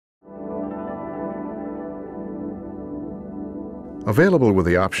Available with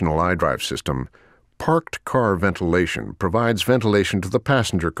the optional iDrive system, Parked Car Ventilation provides ventilation to the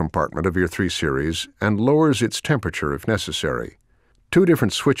passenger compartment of your 3 Series and lowers its temperature if necessary. 2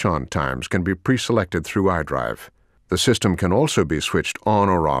 different switch-on times can be pre-selected through iDrive. The system can also be switched on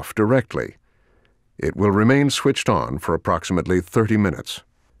or off directly. It will remain switched on for approximately 30 minutes.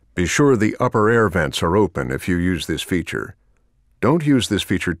 Be sure the upper air vents are open if you use this feature. Don't use this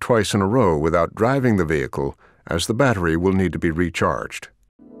feature twice in a row without driving the vehicle, as the battery will need to be recharged.